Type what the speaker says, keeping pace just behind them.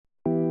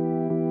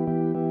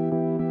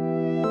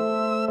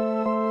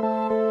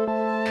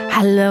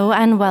Hello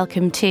and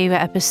welcome to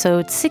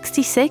episode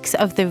 66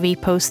 of the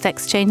Repost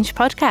Exchange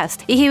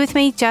podcast. You're here with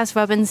me, Jazz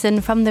Robinson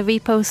from the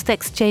Repost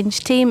Exchange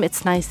team.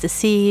 It's nice to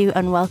see you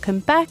and welcome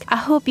back. I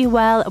hope you're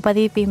well, whether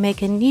you've been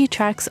making new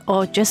tracks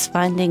or just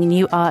finding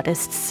new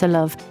artists to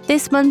love.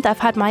 This month I've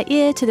had my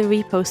ear to the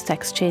Repost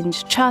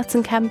Exchange charts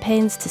and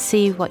campaigns to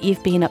see what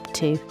you've been up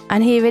to.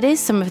 And here it is,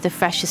 some of the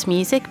freshest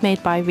music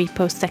made by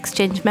Repost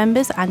Exchange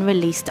members and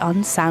released on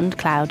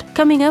SoundCloud.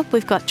 Coming up,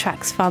 we've got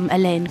tracks from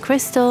Elaine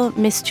Crystal,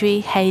 Mystery,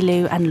 Halo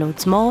and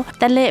loads more.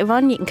 Then later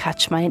on you can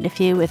catch my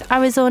interview with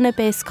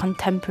Arizona-based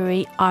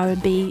contemporary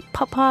R&B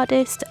pop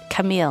artist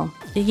Kamiel.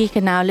 You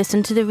can now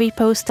listen to the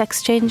Repost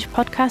Exchange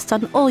podcast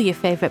on all your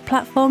favourite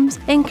platforms,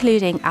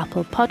 including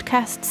Apple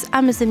Podcasts,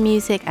 Amazon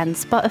Music and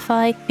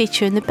Spotify,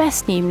 featuring the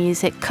best new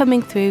music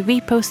coming through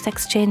Repost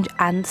Exchange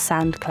and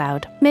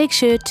SoundCloud. Make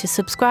sure to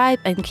subscribe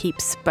and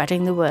keep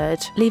spreading the word.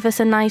 Leave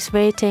us a nice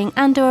rating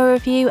and or a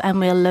review and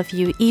we'll love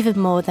you even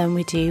more than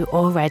we do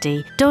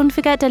already. Don't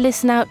forget to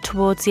listen out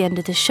towards the end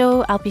of the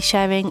show. I'll be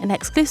sharing an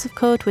exclusive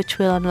code which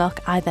will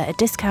unlock either a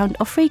discount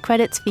or free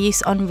credits for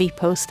use on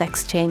Repost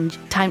Exchange.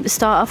 Time to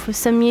start off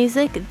with some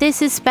music. This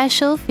is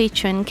Special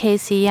featuring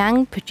Casey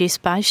Yang,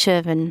 produced by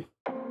Shervin.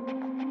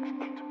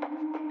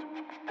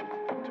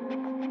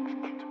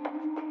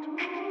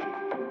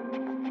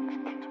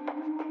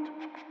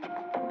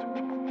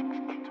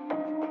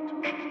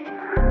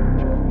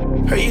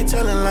 Are you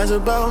telling lies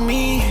about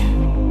me?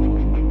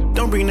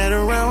 Don't bring that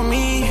around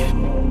me.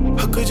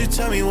 How could you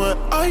tell me what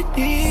I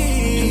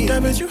need? I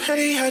bet you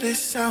hate how this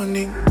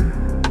sounding.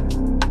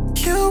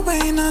 You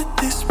ain't not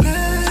this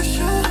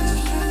special.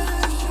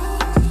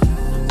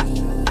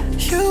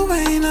 You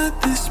ain't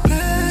not this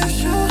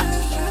special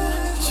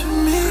to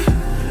me.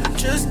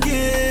 Just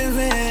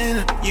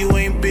giving. You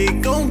ain't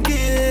big on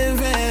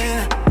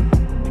giving.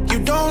 You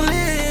don't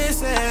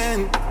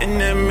listen, and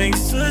that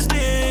makes us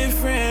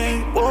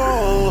different.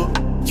 Whoa,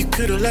 you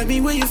could've left me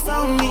where you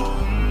found me.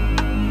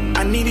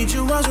 I needed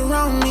your arms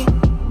around me.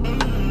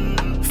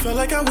 Felt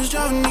like I was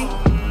drowning.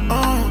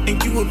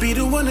 And you would be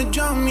the one to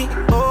drown me.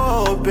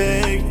 Oh,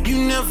 babe, you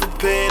never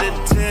paid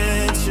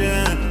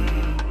attention.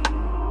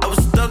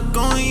 Stuck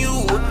on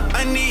you,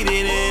 I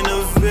needed an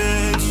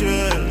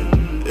intervention.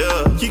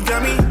 Yeah, you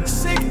got me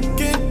sick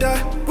and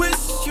I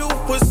wish you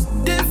was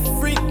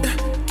different.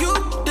 You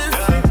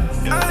different.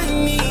 I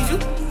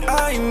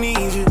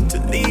need you to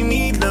leave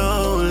me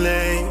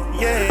lonely.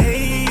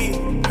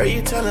 Yeah, are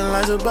you telling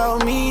lies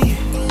about me?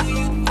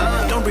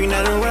 Don't bring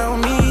that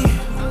around me.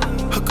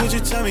 How could you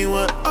tell me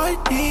what I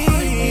need?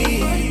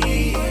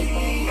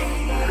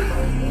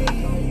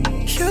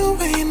 You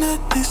ain't not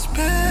this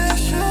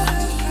special.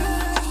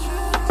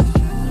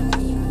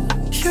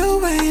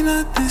 You ain't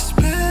not this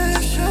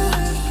special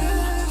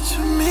to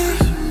me.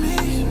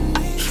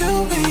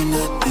 You ain't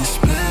not this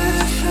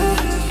special.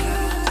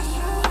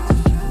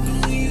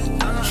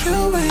 You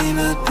ain't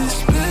not this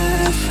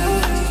special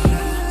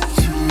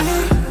to me.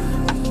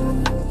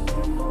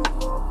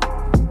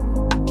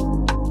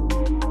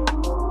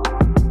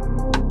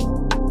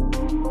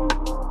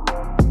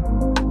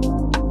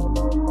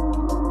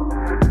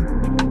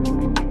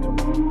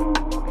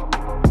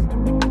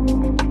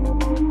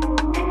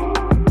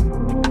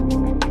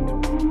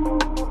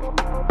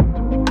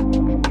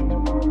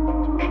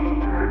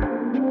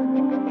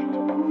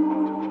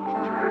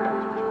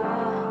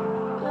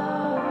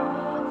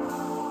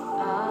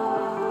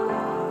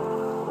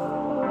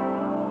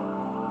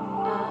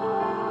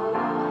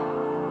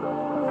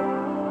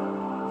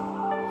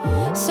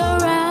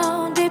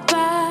 Surrounded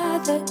by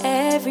the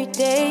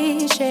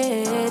everyday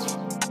shit.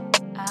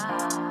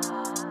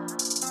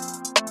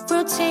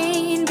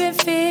 Routine been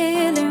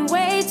feeling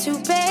way too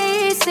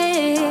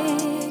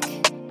basic.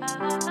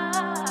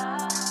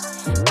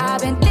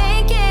 I've been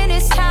thinking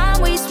it's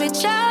time we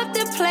switch up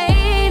the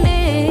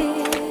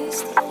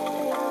playlist.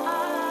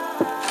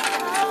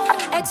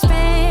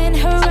 Expand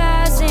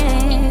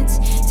horizons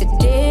to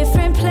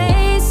different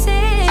places.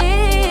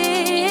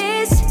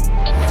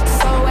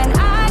 So when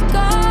I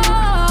go,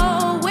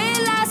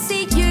 will I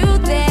see you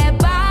there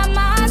by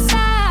my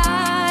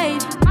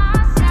side?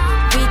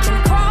 We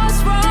can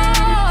cross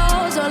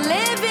roads or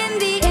live in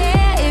the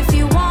air if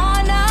you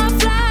wanna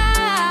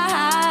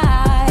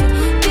fly.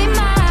 Be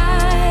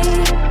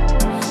mine.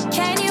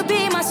 Can you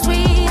be my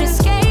sweet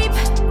escape?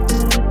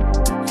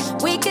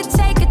 We could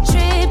take a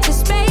trip to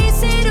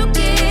space. It'll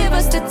give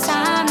us the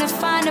time to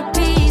find a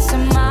peace of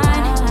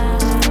mind.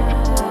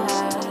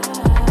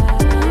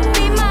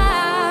 Be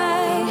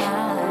mine.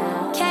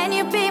 Can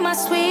you be my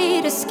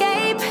sweet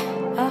escape?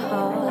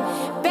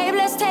 Babe,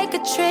 let's take a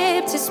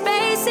trip to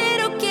space.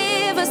 It'll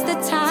give us the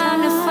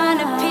time to find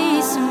a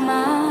peace of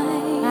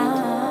mind.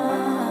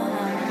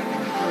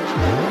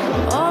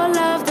 All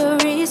of the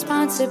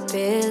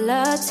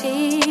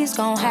responsibilities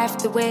gon' have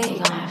to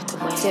wait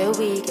till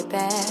we get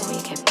back.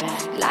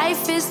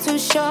 Life is too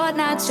short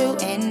not to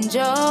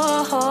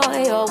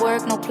enjoy or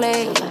work no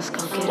play.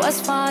 What's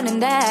fun in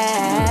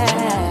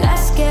that?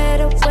 Let's get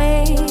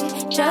away,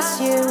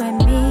 just you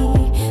and me.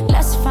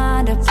 Let's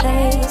find a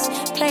place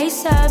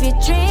place of your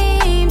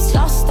dreams,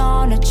 lost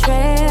on a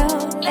trail,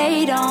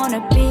 laid on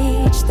a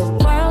beach. The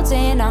world's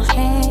in our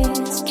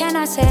hands. Can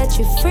I set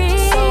you free?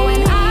 So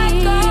when I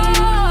go,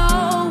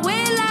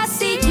 will I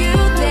see you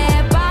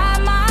there by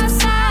my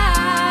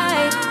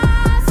side?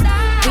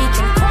 We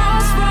can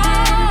cross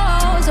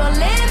roads or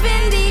live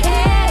in the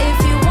air if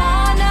you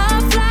wanna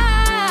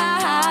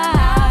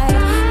fly.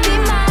 Be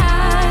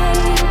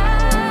mine.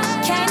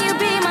 Can you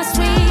be my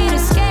sweet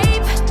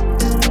escape?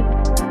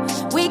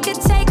 We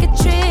could take a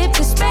trip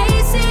to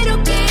space.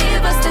 It'll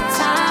give us the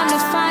time to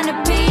find a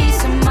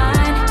peace of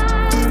mind.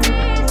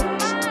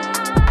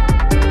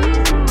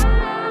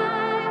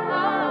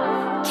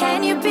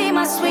 Can you be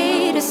my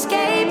sweet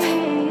escape?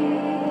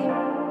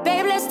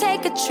 Babe, let's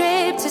take a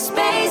trip to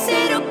space.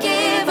 It'll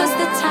give us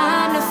the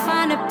time to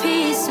find a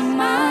peace of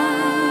mind.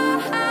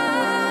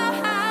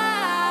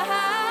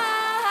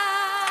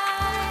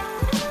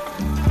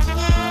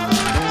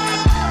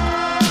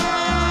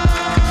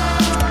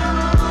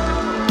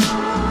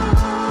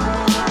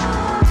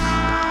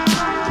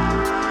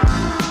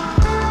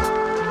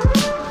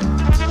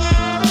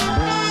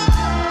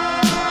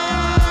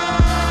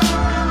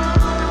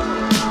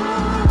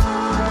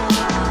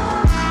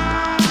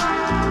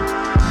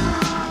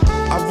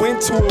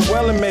 Went to a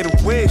well and made a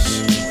wish.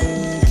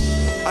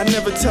 I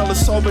never tell a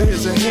soul, but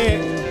here's a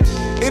hint.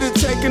 It'll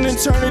take an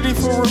eternity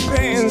for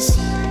repentance.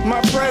 My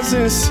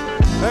presence,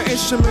 an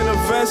instrument, a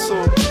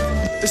vessel.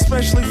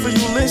 Especially for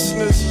you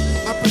listeners,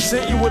 I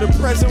present you with a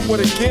present,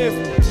 with a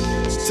gift.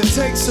 To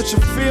take such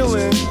a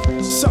feeling,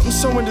 something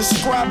so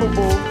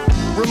indescribable,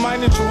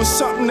 reminded you of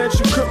something that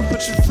you couldn't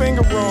put your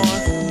finger on.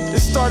 It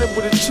started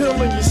with a chill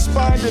in your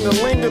spine and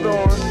it lingered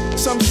on.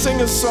 Some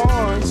sing a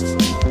song,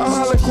 I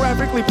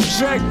holographically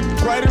project,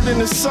 brighter than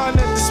the sun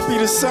at the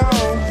speed of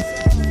sound.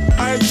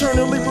 I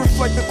eternally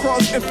reflect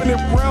across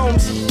infinite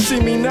realms. See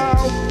me now,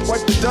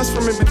 wipe the dust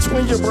from in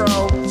between your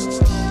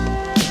brows.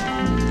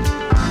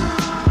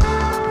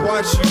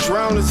 Watch you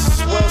drown as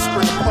this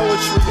wellspring of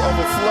poetry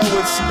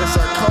overflows as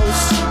I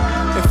coast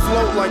and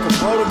float like a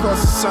boat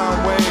across the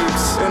sound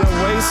waves. An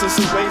oasis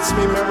awaits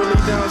me merrily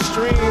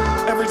downstream.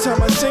 Every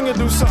time I sing or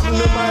do something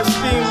to my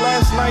esteem.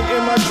 Last night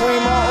in my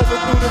dream I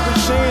overthrew the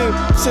regime.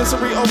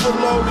 Sensory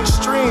overload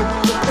extreme.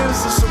 The pen's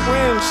the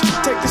syringe.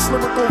 Take this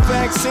lyrical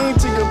vaccine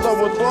to your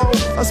lower lobe.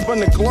 I spun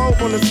the globe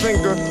on the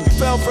finger.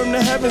 Fell from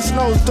the heavens,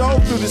 nose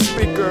dove through the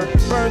speaker.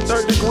 Burned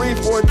third degree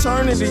for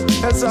eternity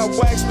as I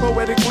wax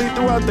poetically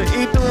throughout the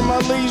ether in my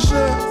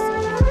leisure.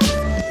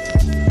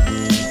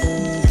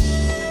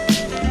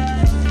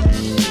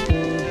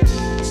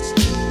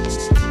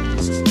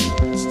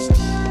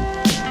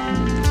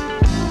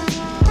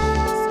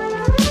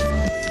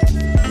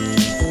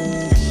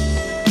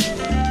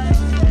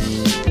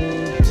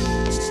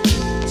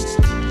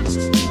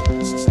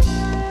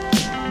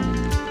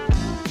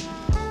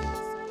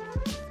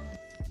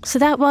 So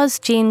that was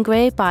Jean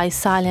Grey by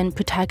Silent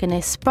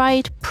Protagonist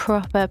Sprite.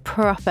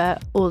 Proper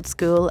old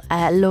school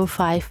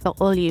lo-fi for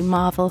all you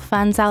Marvel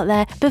fans out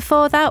there.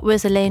 Before that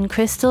was Elaine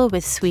Crystal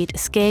with Sweet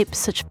Escape.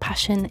 Such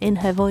passion in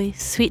her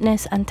voice,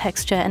 sweetness and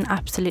texture, an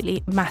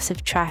absolutely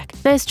massive track.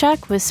 First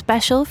track was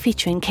Special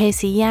featuring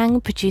Casey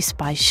Yang, produced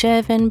by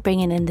Shervin,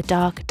 bringing in the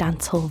dark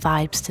dancehall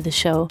vibes to the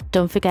show.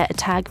 Don't forget to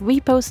tag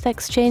Repost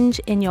Exchange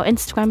in your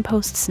Instagram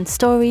posts and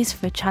stories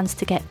for a chance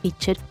to get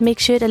featured. Make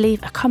sure to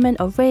leave a comment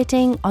or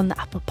rating on the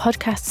Apple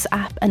Podcasts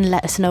app and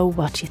let us know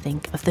what you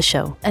think of the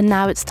show. And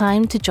now it's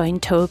time to join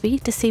Toby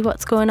to see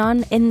what's going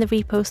on in the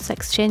Repost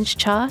Exchange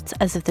charts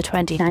as of the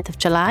 29th of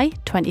July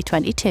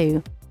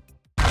 2022.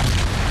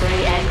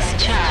 3X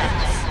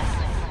charts.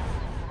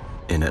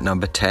 In at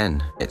number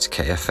 10, it's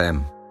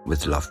KFM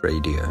with Love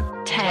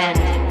Radio. 10.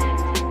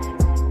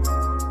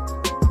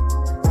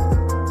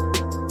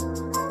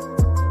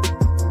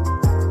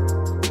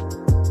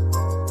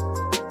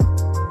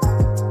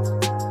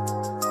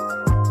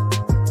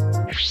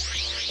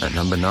 At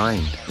number 9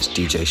 is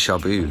DJ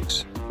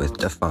Shaboos with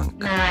The Funk.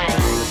 9.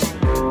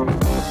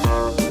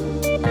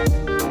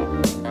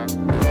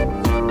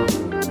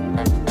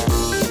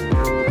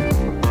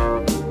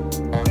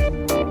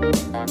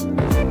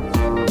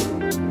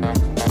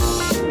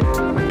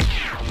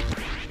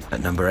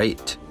 At number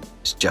 8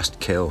 is Just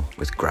Kill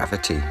with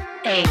Gravity.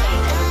 8.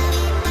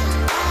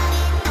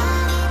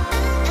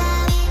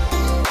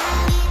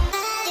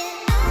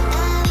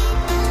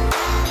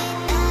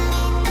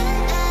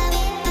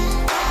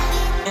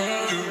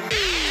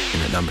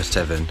 Number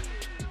 7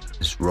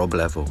 is Rob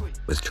Level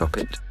with Chop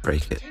It,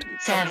 Break It.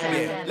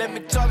 7. Let me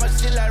talk my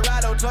shit like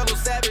Rado, Toggle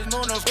Savage,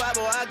 Moon no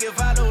squabble. I get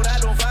followed, I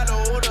don't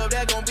follow. Hold up,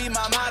 that gon' be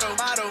my motto.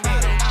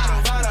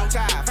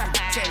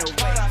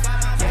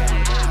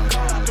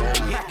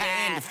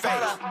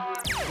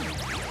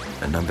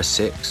 At number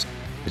 6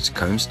 is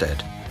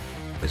Comestead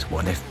with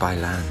One If by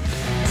Land.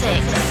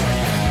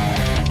 6.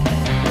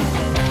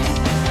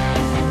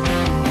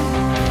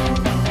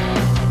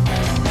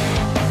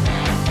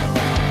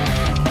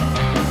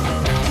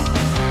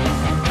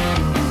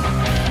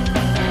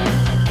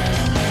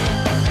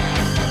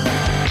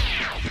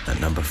 At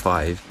number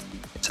 5,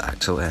 it's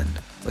Axel N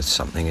with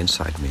Something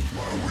Inside Me.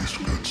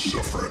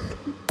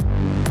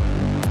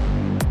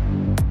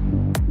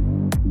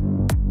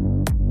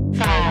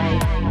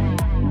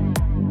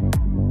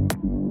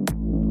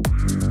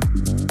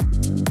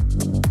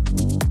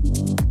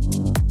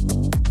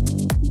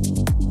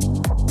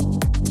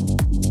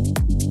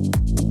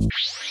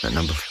 At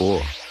number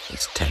 4,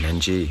 it's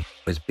 10NG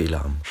with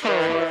Bilam.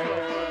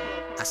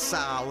 I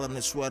saw in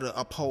this sweater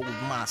uphold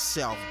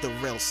myself, the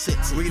real city.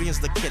 Ingredients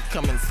the kid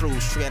coming through,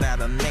 straight out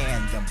of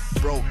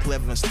Nandom. Broke,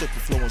 living, stupid,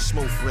 flowing,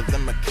 smooth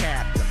rhythm, a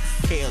captain.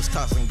 Chaos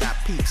tossing, got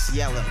peeps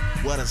yelling,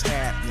 what is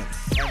happening?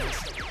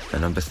 At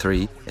number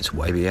 3, it's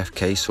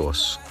YBFK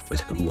Sauce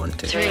with Who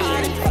Want It.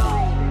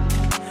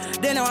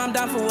 They know I'm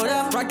down for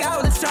whatever. Rock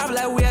out with the chopper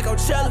like we at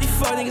Coachella.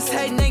 Before niggas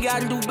hate, nigga, I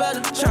can do better.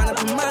 Tryna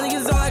put my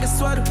niggas on like a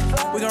sweater.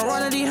 We gon'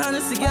 run these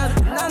hundreds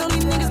together. Not only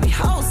niggas be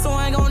hoes, so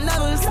I ain't gon'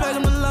 never expect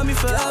them to love me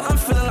forever. I'm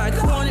feeling like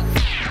Who Want It.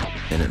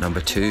 And at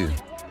number 2,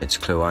 it's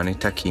Kloani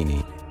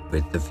Takini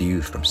with The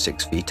View from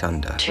 6 Feet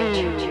Under.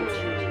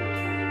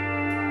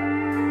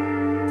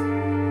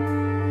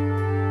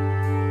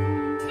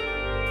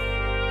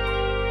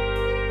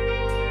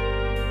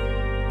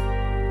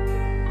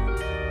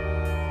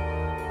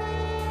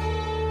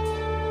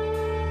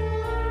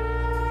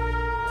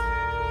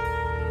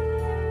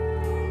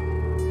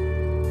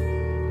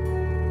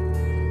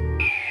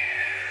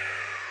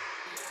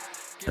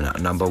 And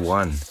at number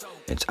 1,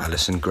 it's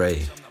Alison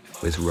Gray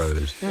with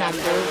Rose. Number 1.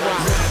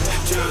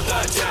 To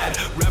the dead,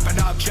 ripping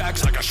up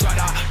checks like a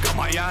shredder. Got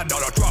my hand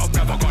on a throat,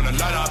 never gonna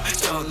let up.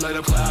 Don't let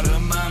a cloud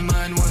in my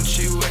mind. Won't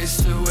you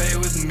waste away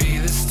with me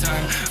this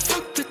time?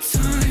 Fuck the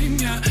time,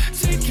 yeah.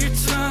 Take your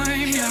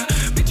time, yeah.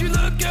 Did you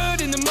look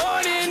good in the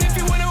morning? If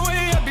you went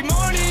away, I'd be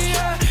mourning,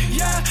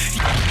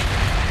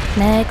 yeah.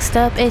 Next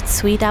up, it's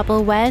Sweet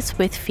Apple West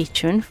with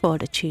Featuring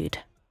Fortitude.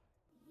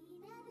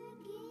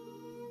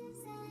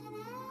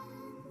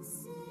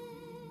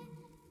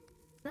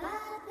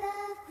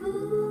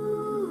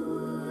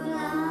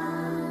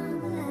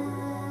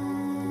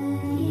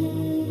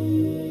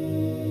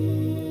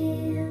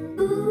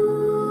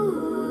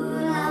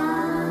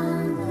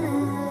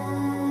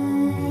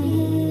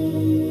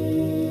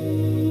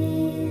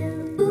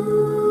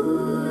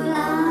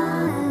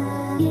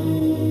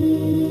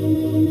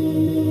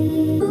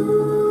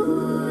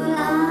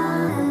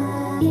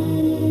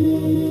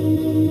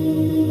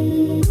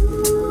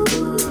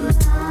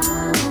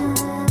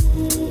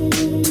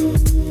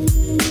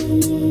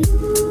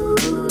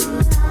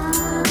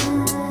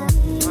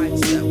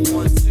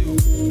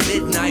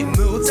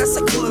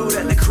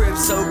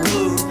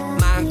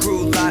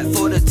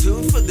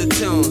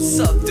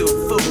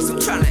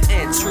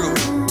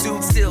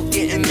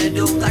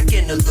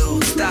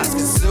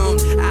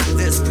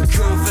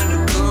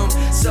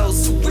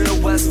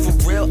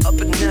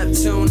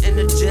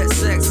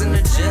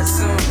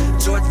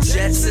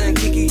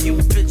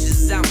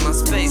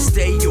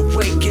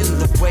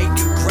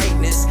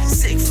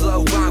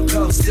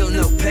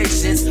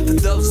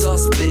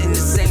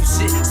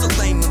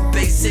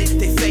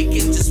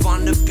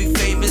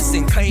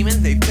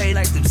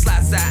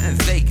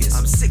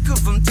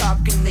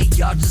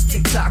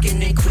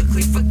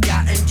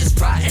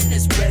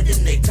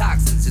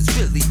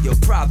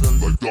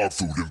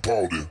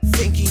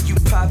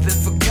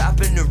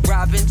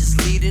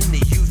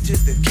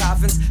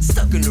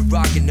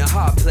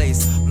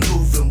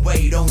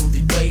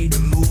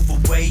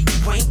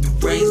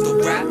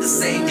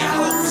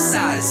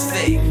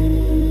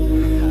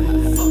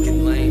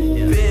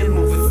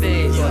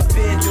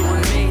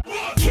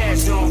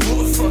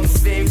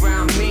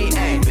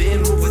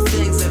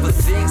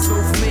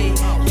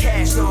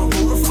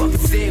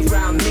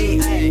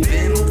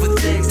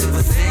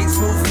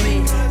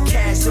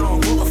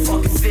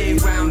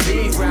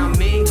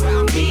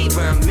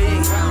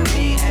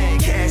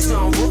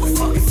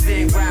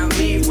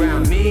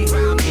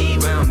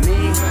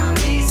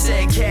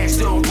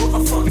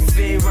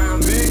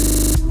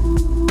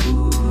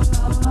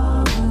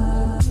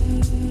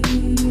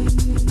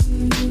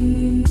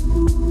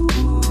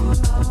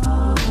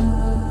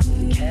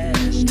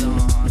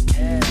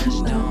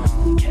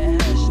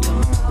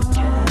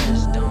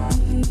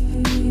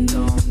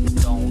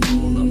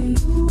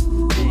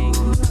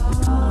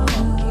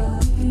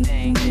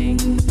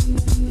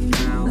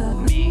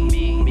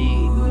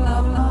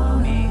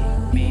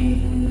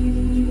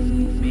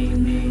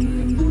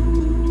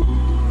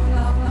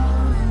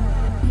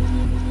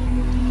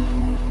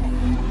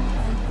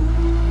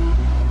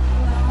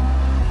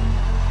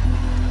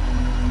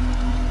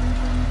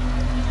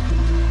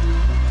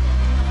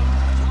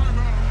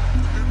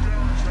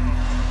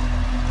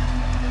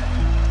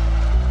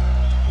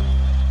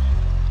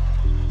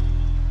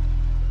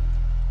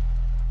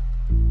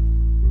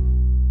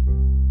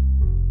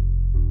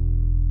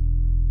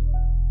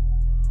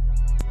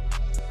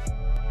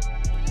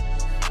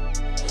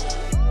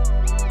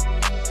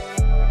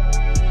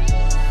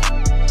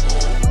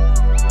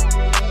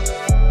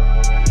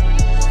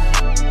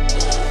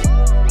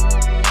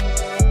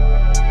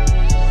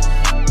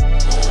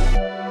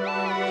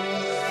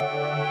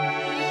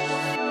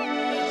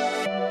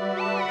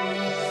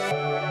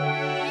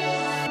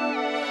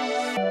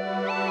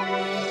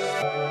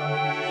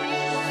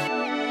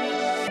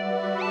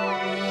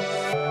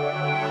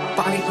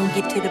 body gon'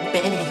 get to the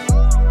bed.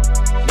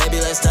 Baby,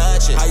 let's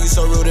touch it. How you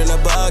so rude in a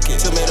bucket?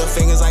 2 middle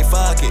fingers like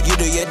fuck it. You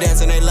do your dance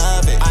and they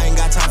love it. I ain't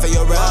got time for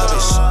your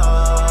rubbish.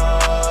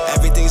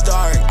 Everything's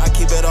dark, I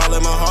keep it all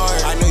in my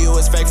heart. I knew you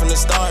was fake from the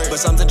start, but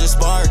something just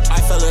sparked. I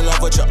fell in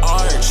love with your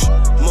arch.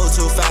 Move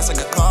too fast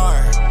like a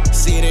car.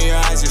 See it in your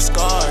eyes, you're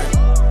scarred.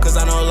 Cause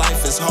I know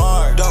life is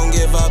hard. Don't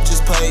give up,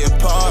 just play your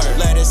part.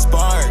 Let it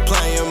spark,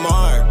 play your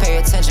mark. Pay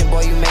attention,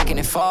 boy, you making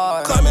it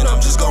far. Climbing,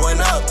 I'm just going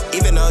up.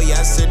 Even though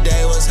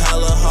yesterday was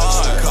hella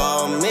hard. She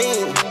called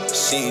me,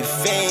 she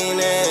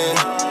fiendin'.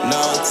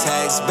 No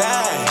text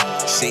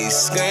back, she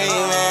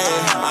screaming.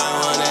 I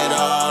want it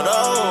all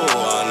though,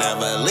 I'll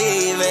never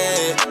leave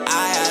it.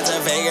 I had to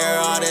figure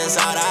all this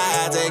out, I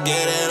had to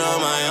get it on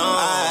my own.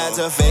 I had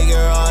to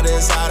figure all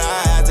this out, I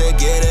had to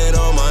get it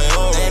on my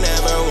own. They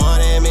never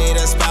wanted me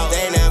to spout,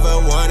 they never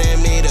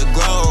wanted me to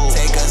grow.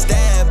 Take a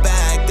step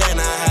back, then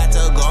I had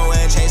to go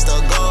and chase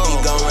the goal. He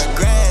gon'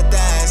 regret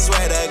that,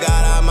 swear to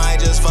God I might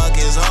just fuck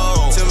his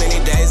hoe. Too many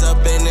days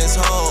up in this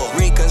hole,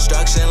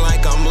 reconstruction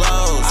like I'm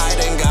Lowe's. I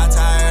done got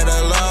tired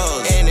of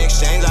lows, in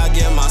exchange I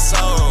give my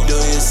soul. Do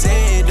you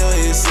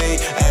see,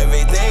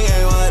 everything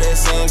ain't what it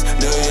seems.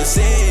 Do you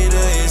see,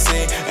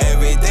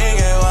 everything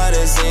ain't what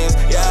it seems.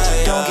 Yeah.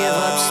 Don't give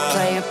up, just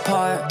play your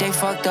part. They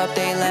fucked up,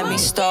 they ain't let me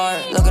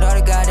start. Look at all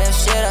the goddamn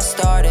shit I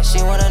started.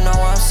 She wanna know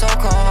why I'm so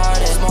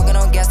cold-hearted. Smoking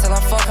on gas till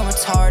I'm fucking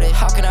retarded.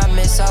 How can I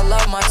miss? I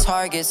love my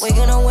targets. We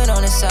gonna win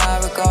on this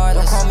side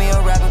regardless. Don't call me a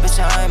rapper, bitch,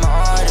 I ain't an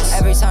artist.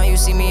 Every time you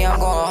see me, I'm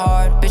going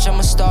hard. Bitch, I'm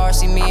a star,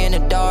 see me in the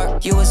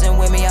dark. You wasn't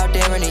with me out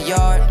there in the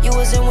yard. You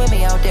wasn't with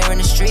me out there in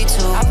the street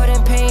too. I put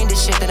in pain, the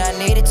shit that I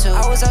needed to.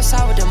 I was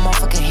outside with the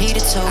motherfucking heater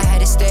too. I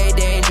had to stay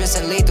dangerous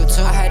and lethal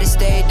too. I had to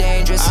stay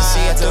dangerous and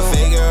see it through. I had to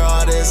figure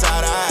all this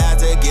out, I had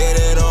to get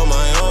it on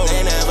my own.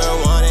 They never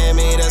wanted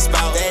me to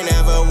spout, they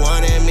never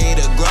wanted me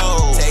to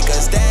grow. Take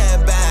a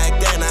step back,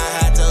 then I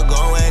had to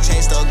go and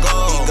chase the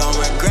goal. He gon'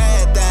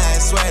 regret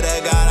that, swear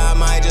to God I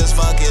might just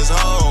fuck his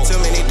hoe. Too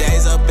many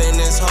days up in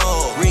this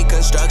hole,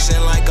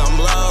 reconstruction like I'm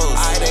Lowe's.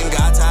 I done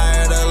got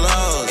tired of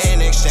lows,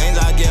 in exchange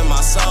I give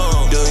my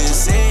soul. Do you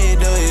see,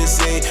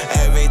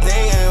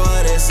 everything ain't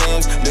what it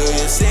seems. Do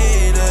you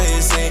see,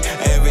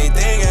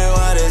 everything ain't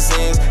what it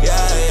seems.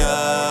 Yeah, yeah.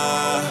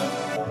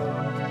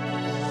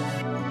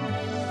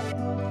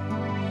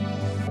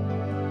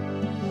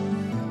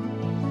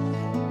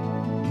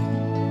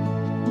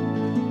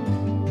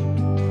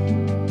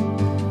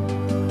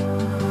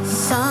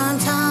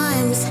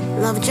 Sometimes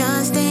love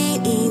just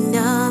ain't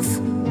enough.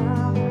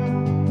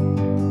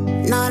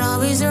 Not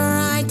always the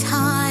right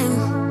time,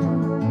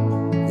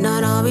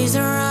 not always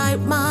the right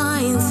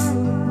minds.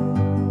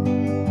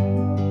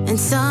 And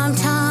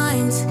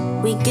sometimes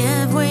we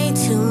give way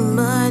too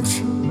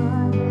much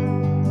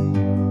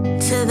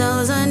to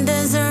those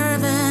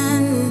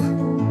undeserving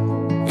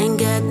and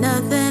get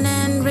nothing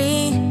in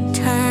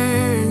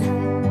return.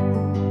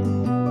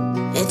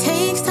 It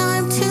takes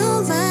time to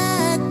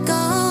let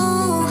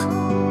go,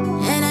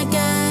 and I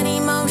get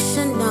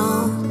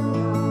emotional,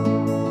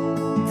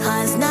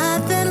 'cause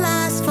nothing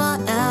lasts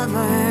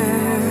forever.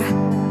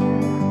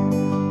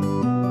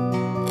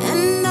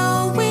 And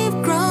though we've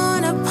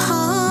grown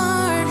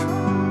apart,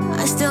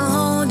 I still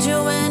hold you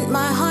in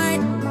my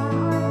heart,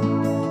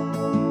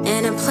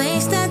 in a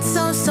place that's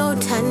so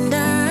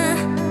tender.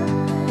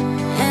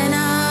 And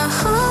I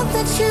hope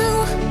that you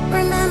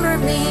remember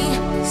me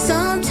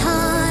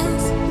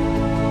sometimes.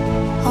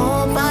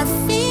 Hope I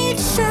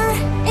feature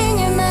in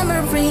your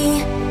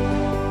memory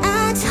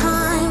at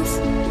times.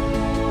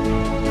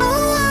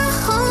 Oh, I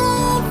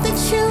hope that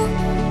you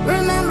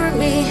remember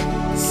me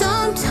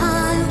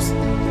sometimes.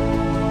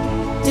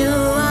 Do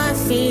I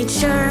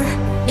feature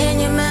in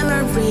your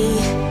memory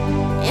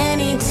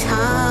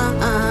anytime?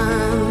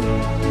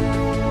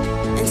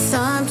 And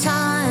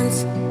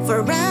sometimes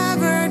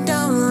forever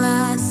don't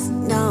last,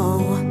 no.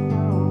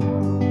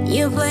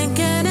 You blink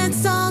and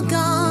it's all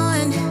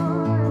gone.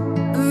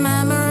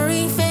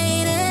 Memory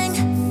fading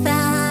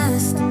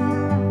fast.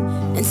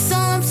 And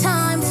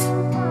sometimes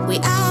we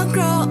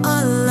outgrow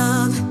our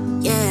love,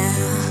 yeah.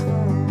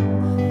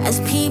 As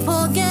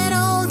people get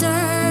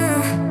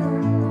older,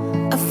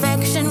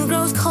 affection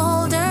grows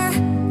colder,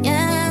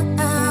 yeah.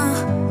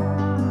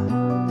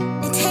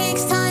 It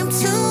takes time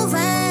to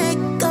let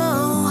go,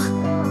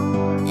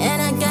 and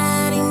I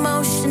get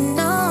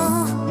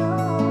emotional,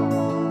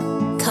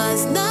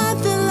 'cause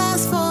nothing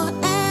lasts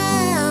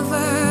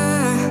forever.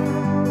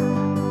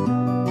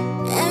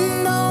 And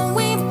though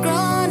we've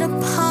grown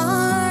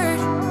apart,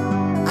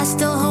 I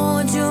still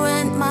hold you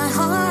in my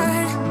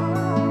heart,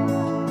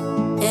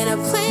 in a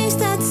place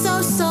that's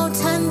so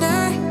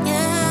tender,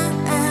 yeah.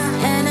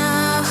 And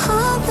I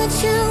hope that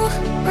you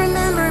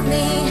remember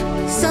me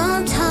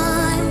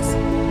sometimes.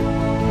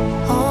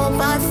 Hope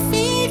I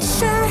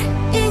feature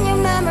in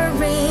your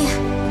memory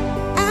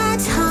at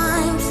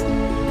times.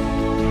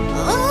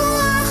 Oh,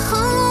 I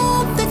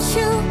hope that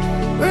you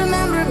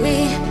remember me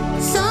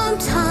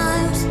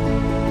sometimes.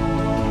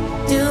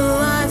 Do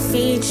I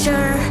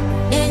feature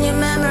in your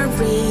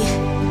memory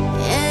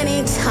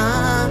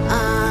anytime?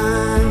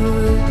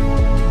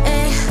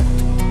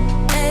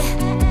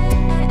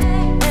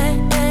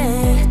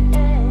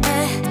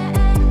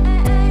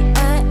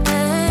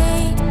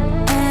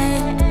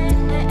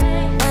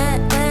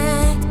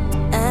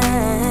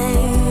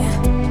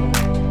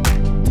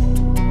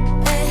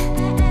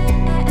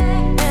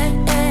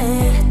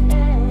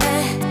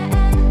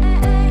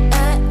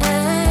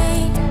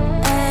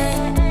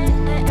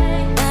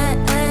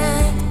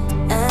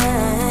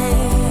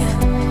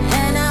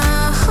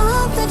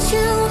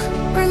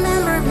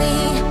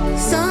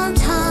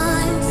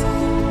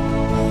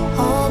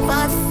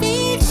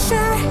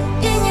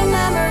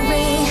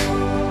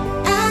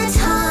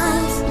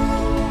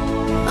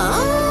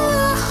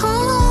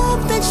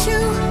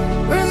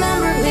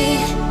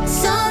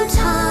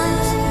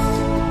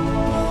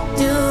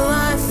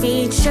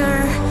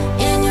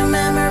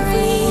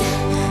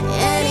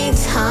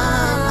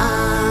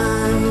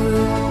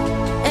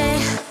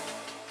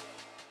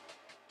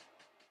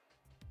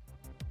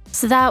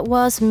 So that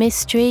was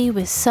Mystery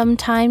with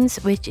Sometimes,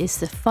 which is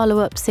the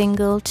follow-up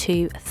single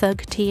to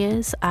Thug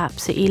Tears. I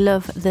absolutely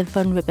love the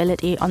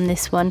vulnerability on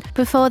this one.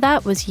 Before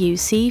that was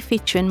UC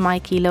featuring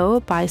Mikey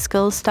Lowe by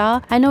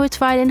Skullstar. I know it's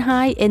riding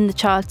high in the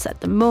charts at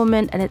the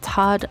moment and it's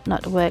hard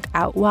not to work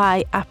out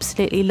why.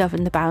 Absolutely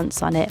loving the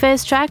bounce on it.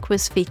 First track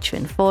was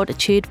featuring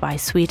Fortitude by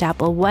Sweet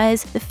Apple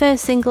Wes, the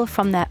first single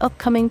from their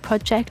upcoming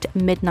project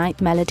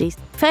Midnight Melodies.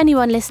 For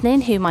anyone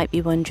listening who might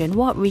be wondering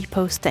what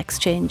Repost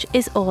Exchange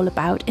is all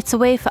about, it's a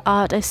way for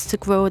artists to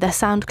grow their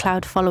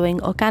SoundCloud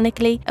following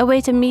organically, a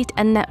way to meet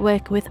and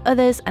network with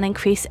others and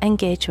increase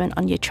engagement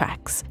on your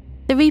tracks.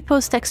 The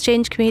Repost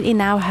Exchange community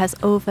now has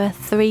over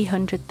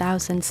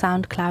 300,000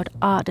 SoundCloud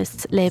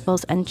artists,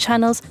 labels and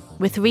channels,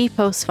 with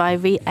reposts via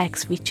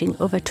ReX reaching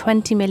over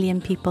 20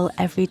 million people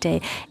every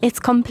day. It's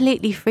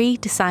completely free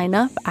to sign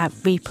up at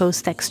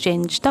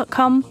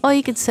repostexchange.com, or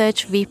you can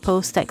search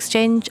Repost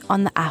Exchange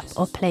on the app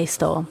or Play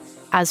Store.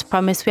 As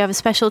promised, we have a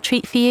special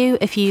treat for you.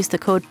 If you use the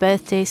code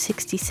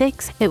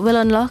BIRTHDAY66, it will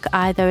unlock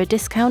either a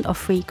discount or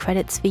free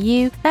credits for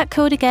you. That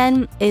code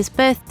again is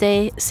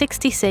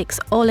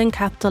BIRTHDAY66, all in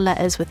capital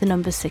letters with the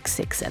number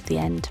 66 at the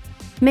end.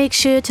 Make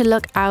sure to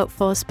look out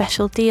for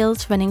special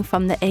deals running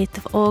from the 8th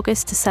of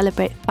August to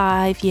celebrate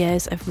 5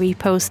 years of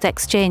Repost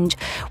Exchange,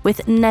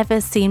 with never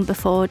seen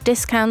before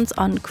discounts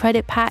on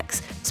credit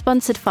packs,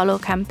 sponsored follow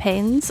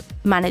campaigns,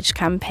 managed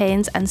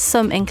campaigns, and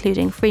some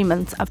including 3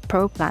 months of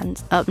pro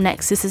plans. Up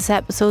next is this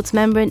episode's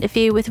member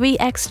interview with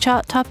ReX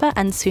chart topper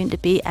and soon to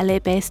be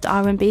LA-based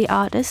R&B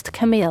artist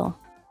Kamiel.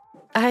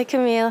 Hi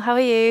Kamiel, how are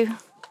you?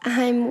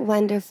 I'm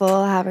wonderful.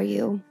 How are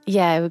you?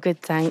 Yeah, we're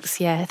good, thanks.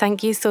 Yeah,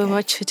 thank you so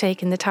much for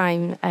taking the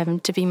time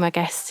to be my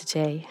guest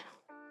today.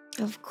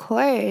 Of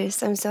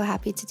course. I'm so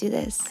happy to do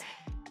this.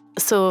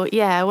 So,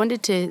 yeah, I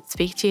wanted to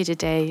speak to you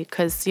today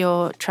because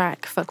your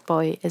track,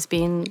 Fuckboy, has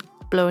been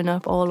blowing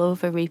up all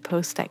over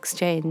Repost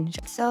Exchange.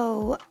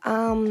 So,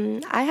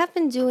 I have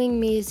been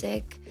doing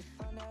music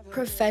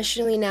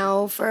professionally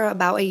now for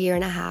about a year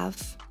and a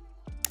half.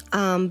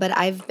 But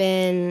I've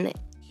been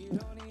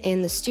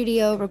in the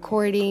studio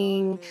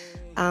recording,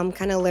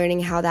 kind of learning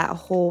how that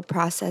whole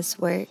process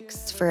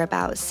works for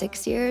about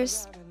 6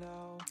 years.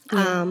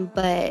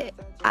 But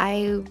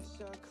I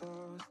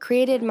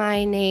created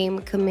my name,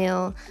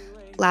 Kamiel,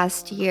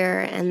 last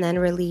year and then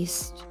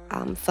released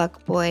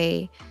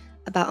Fuckboy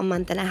about a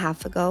month and a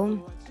half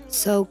ago.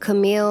 So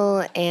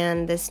Kamiel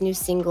and this new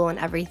single and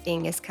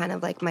everything is kind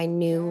of like my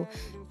new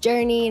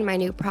journey and my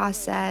new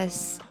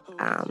process,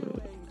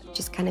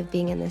 just kind of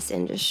being in this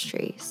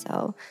industry.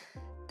 So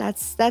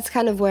that's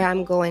kind of where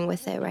I'm going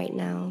with it right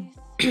now.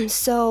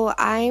 So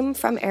I'm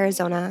from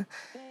Arizona,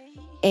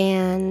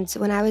 and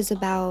when I was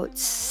about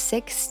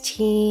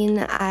 16,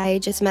 I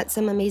just met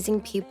some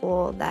amazing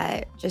people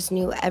that just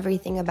knew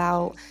everything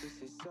about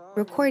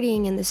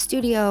recording in the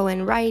studio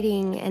and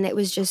writing, and it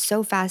was just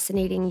so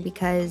fascinating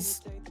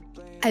because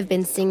I've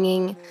been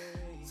singing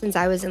since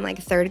I was in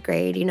like 3rd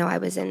grade. You know, I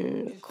was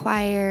in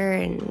choir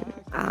and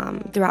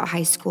throughout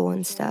high school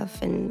and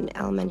stuff and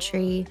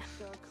elementary,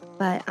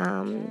 but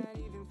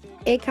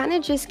it kind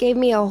of just gave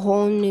me a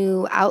whole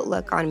new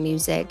outlook on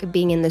music,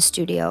 being in the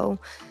studio,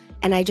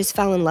 and I just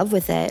fell in love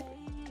with it.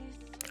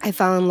 I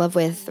fell in love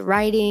with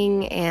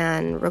writing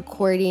and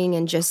recording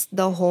and just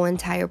the whole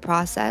entire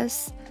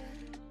process.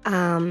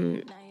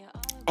 And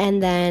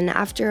then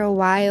after a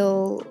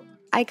while,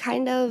 I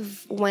kind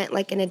of went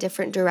like in a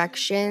different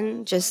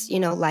direction, just, you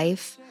know,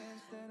 life.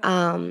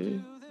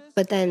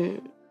 But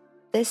then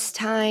this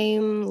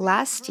time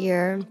last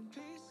year,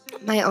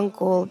 my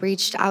uncle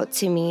reached out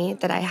to me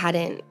that I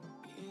hadn't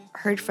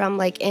heard from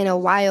like in a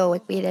while.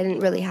 Like we didn't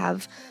really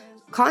have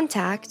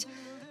contact,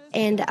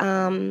 and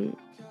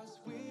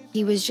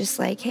he was just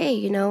like, hey,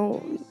 you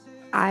know,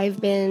 I've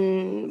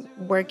been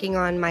working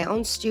on my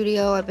own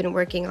studio, I've been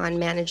working on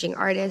managing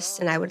artists,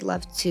 and I would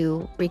love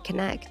to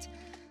reconnect.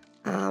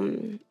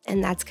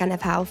 And that's kind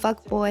of how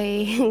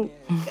Fuckboy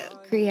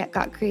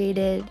got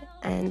created,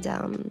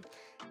 and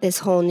this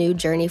whole new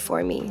journey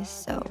for me.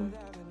 So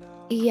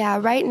yeah,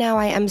 right now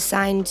I am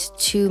signed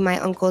to my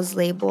uncle's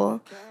label.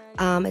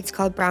 It's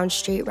called Brown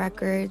Street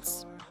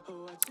Records.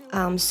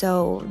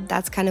 So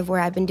that's kind of where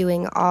I've been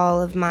doing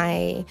all of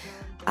my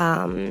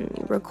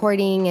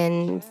recording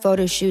and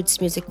photo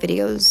shoots, music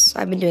videos.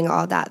 I've been doing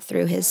all that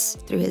through his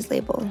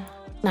label.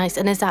 Nice.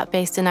 And is that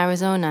based in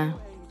Arizona?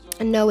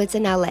 No, it's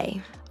in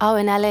LA. Oh,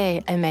 in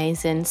LA.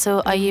 Amazing.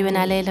 So are you in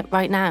LA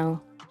right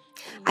now?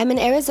 I'm in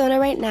Arizona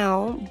right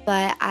now,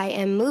 but I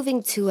am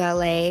moving to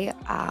LA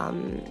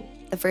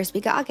the first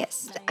week of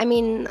August. I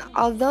mean,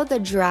 although the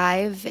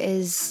drive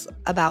is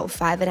about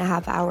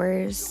 5.5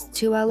 hours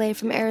to LA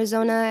from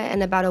Arizona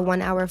and about a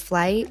 1-hour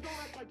flight,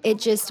 it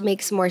just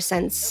makes more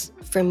sense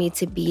for me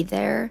to be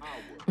there,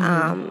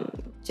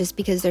 just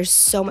because there's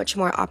so much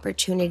more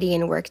opportunity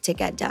and work to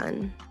get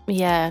done.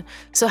 Yeah.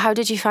 So how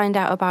did you find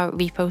out about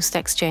Repost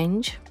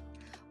Exchange?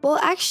 Well,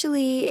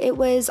 actually, it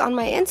was on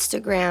my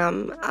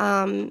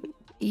Instagram.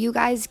 You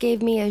guys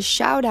gave me a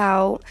shout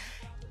out,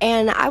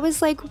 and I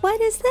was like, what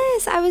is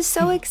this? I was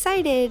so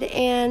excited,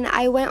 and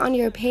I went on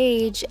your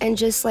page and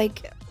just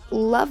like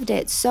loved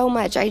it so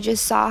much. I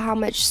just saw how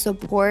much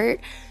support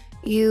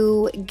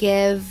you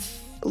give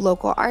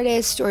local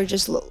artists or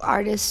just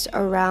artists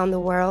around the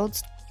world.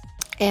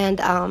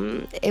 And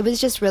it was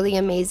just really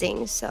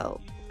amazing. So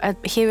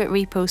here at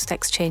Repost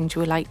Exchange,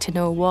 we like to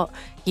know what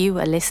you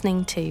are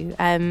listening to.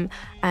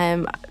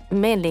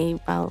 Mainly,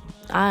 well,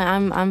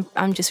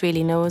 I'm just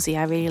really nosy.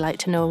 I really like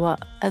to know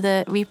what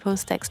other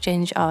Repost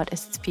Exchange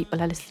artists people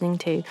are listening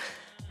to.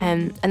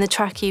 And the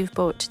track you've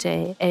brought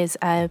today is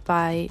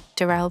by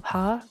Darrell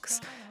Parks,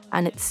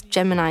 and it's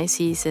Gemini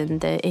Season,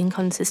 the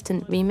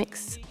Inconsistent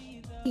remix.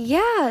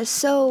 Yeah,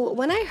 so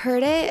when I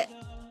heard it,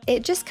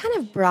 it just kind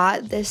of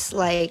brought this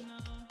like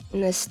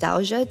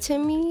nostalgia to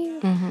me.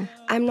 Mm-hmm.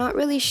 I'm not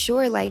really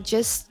sure, like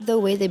just the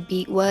way the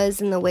beat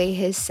was and the way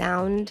his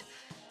sound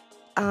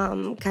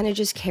kind of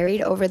just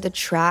carried over the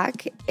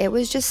track. It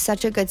was just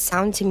such a good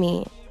sound to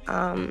me.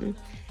 And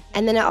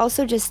then it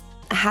also just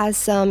has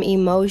some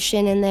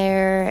emotion in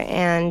there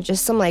and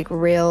just some like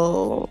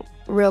real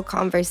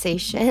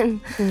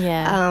conversation.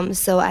 Yeah.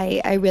 So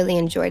I really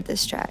enjoyed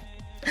this track.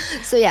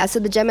 So yeah, so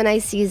the Gemini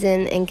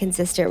Season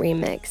Inconsistent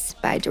remix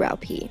by Darrell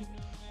P.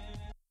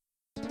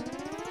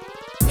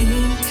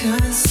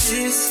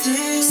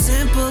 Inconsistent,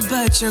 simple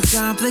but you're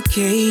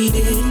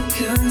complicated.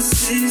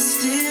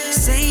 Inconsistent,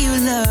 say you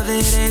love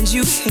it and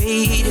you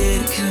hate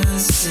it.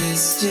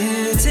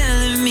 Inconsistent,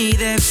 telling me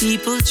that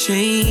people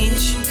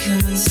change.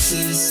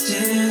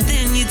 Inconsistent,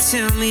 then you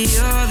tell me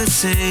you're the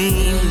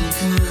same.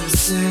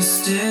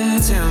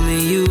 Inconsistent, tell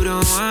me you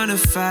don't wanna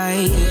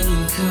fight.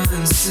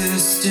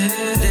 Inconsistent,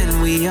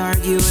 then we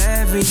argue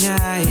every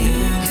night.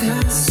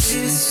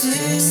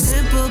 Inconsistent,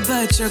 simple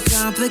but you're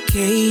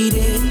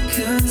complicated.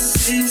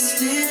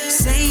 Inconsistent,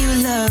 say you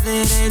love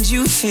it and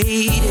you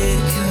hate it.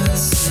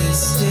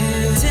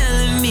 Consistent,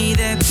 telling me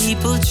that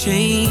people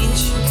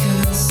change.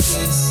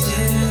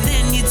 Consistent,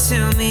 then you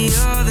tell me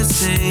you're the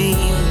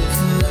same.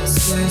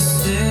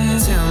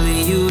 Consistent, tell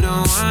me you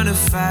don't wanna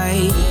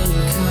fight.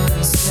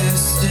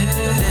 Consistent,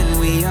 then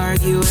we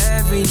argue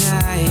every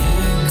night.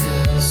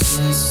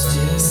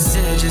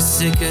 Said you're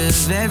sick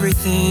of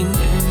everything.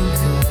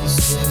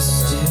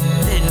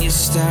 Then you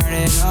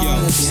started all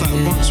again. It's like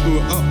once we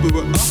were up,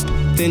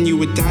 then you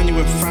were down, you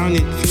were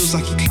frowning. Feels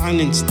like you're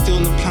clowning, still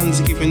no plans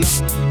of giving up.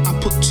 I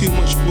put too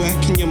much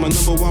work in, you're my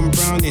number one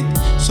browning.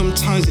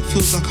 Sometimes it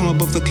feels like I'm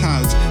above the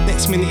clouds,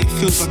 next minute it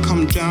feels like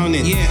I'm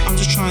drowning. Yeah, I'm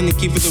just trying to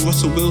give you the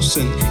Russell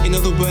Wilson. In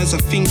other words, I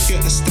think you're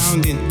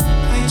astounding.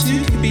 I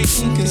too can be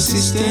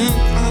inconsistent,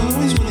 I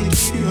always wanna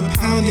give you a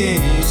pounding.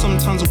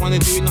 Sometimes I wanna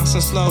do it nice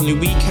and slow. Only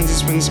weekends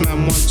is when this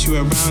man wants you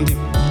around him.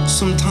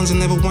 Sometimes I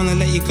never wanna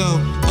let you go,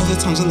 other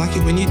times I like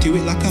it when you do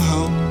it like a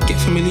hoe. Get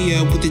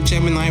familiar with the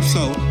Gemini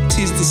flow.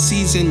 'Tis the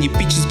season, you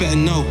bitches better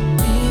know.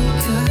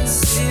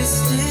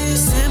 Inconsistent,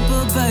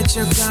 simple but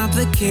you're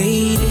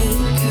complicated.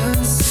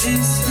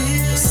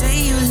 Consistent,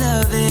 say you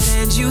love it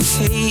and you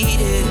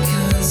hate it.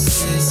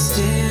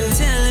 Consistent,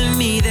 telling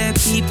me that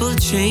people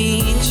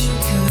change.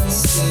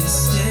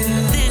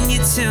 Consistent, then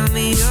you tell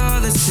me you're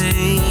the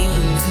same.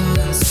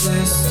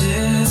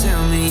 Consistent,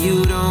 tell me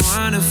you don't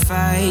wanna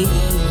fight.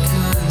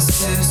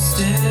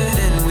 Consistent,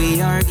 then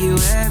we argue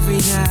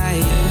every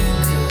night.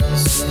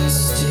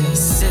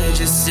 Said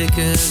you're sick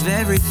of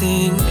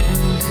everything.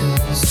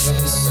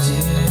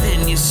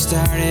 Then you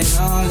started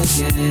all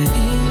again.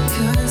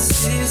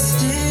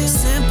 Inconsistent,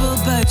 simple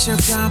but you're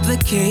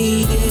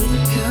complicated.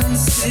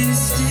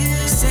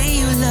 Consistent, say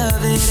you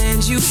love it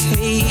and you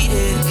hate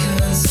it.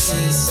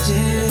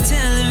 Consistent,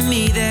 telling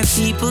me that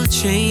people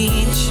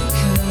change.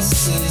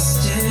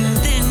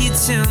 Consistent, then you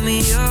tell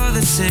me you're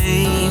the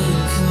same.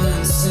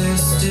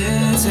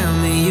 Consistent, tell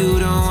me you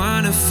don't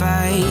wanna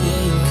fight.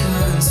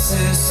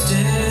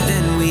 Inconsistent,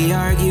 then we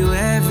argue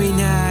every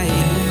night.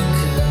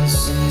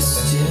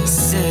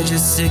 Said you're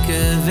sick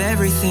of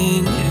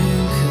everything.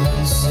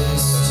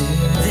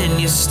 Then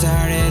you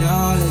started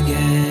all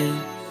again.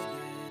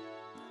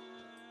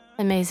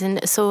 Amazing.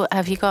 So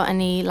have you got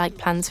any like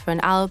plans for an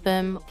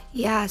album?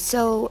 Yeah,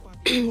 so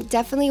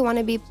definitely want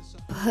to be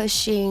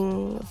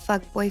pushing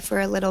Fuckboy for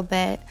a little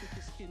bit.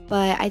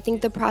 But I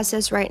think the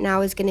process right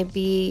now is going to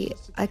be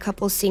a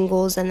couple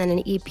singles and then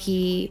an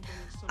EP,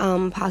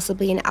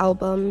 possibly an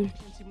album,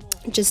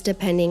 just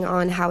depending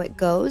on how it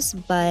goes.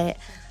 But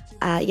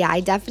yeah,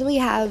 I definitely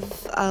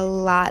have a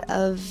lot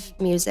of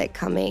music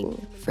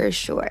coming for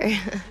sure.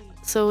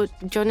 So do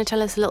you want to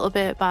tell us a little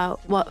bit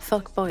about what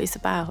Fuckboy is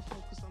about?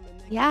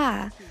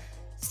 Yeah,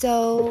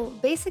 so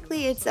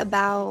basically it's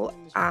about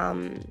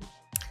kind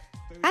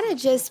of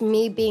just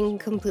me being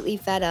completely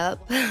fed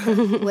up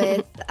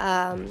with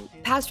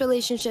past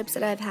relationships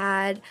that I've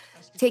had,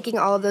 taking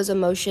all of those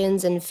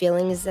emotions and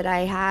feelings that I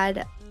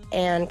had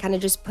and kind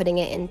of just putting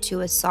it into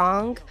a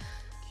song.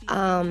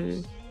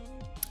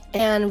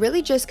 And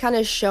really just kind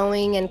of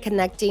showing and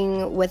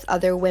connecting with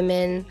other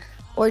women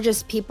or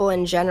just people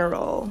in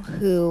general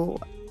who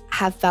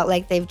have felt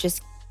like they've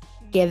just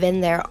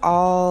given their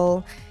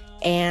all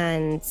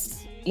and,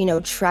 you know,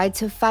 tried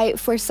to fight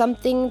for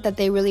something that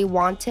they really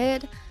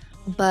wanted,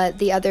 but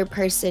the other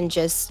person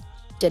just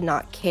did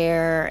not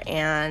care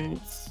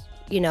and,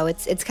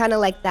 it's kind of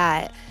like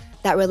that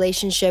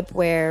relationship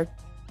where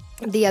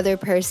the other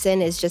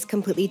person is just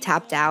completely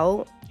tapped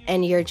out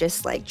and you're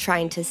just like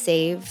trying to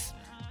save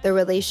the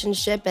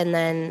relationship, and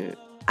then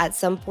at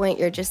some point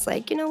you're just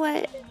like, you know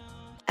what,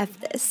 F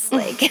this,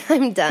 like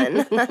I'm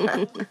done.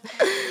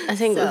 I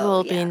think we've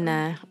all been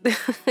there.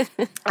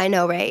 I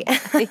know, right?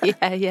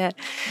 yeah.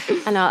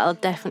 I know it'll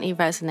definitely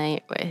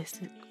resonate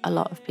with a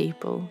lot of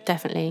people,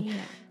 definitely.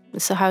 Yeah.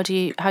 So how do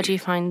you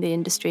find the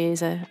industry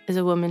as a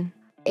woman?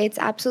 It's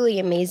absolutely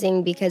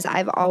amazing because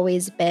I've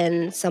always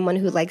been someone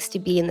who likes to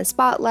be in the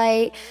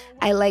spotlight.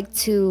 I like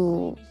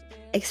to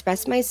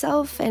express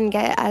myself and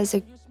get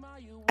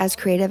as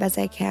creative as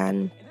I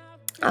can.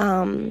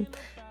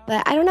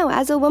 But I don't know,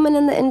 as a woman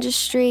in the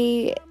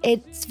industry,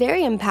 it's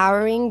very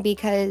empowering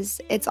because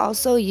it's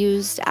also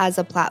used as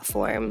a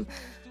platform.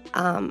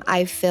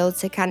 I feel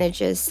to kind of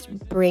just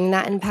bring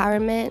that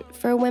empowerment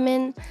for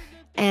women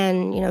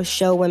and,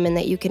 show women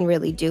that you can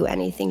really do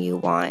anything you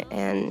want,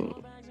 and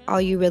all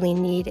you really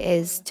need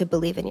is to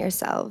believe in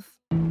yourself.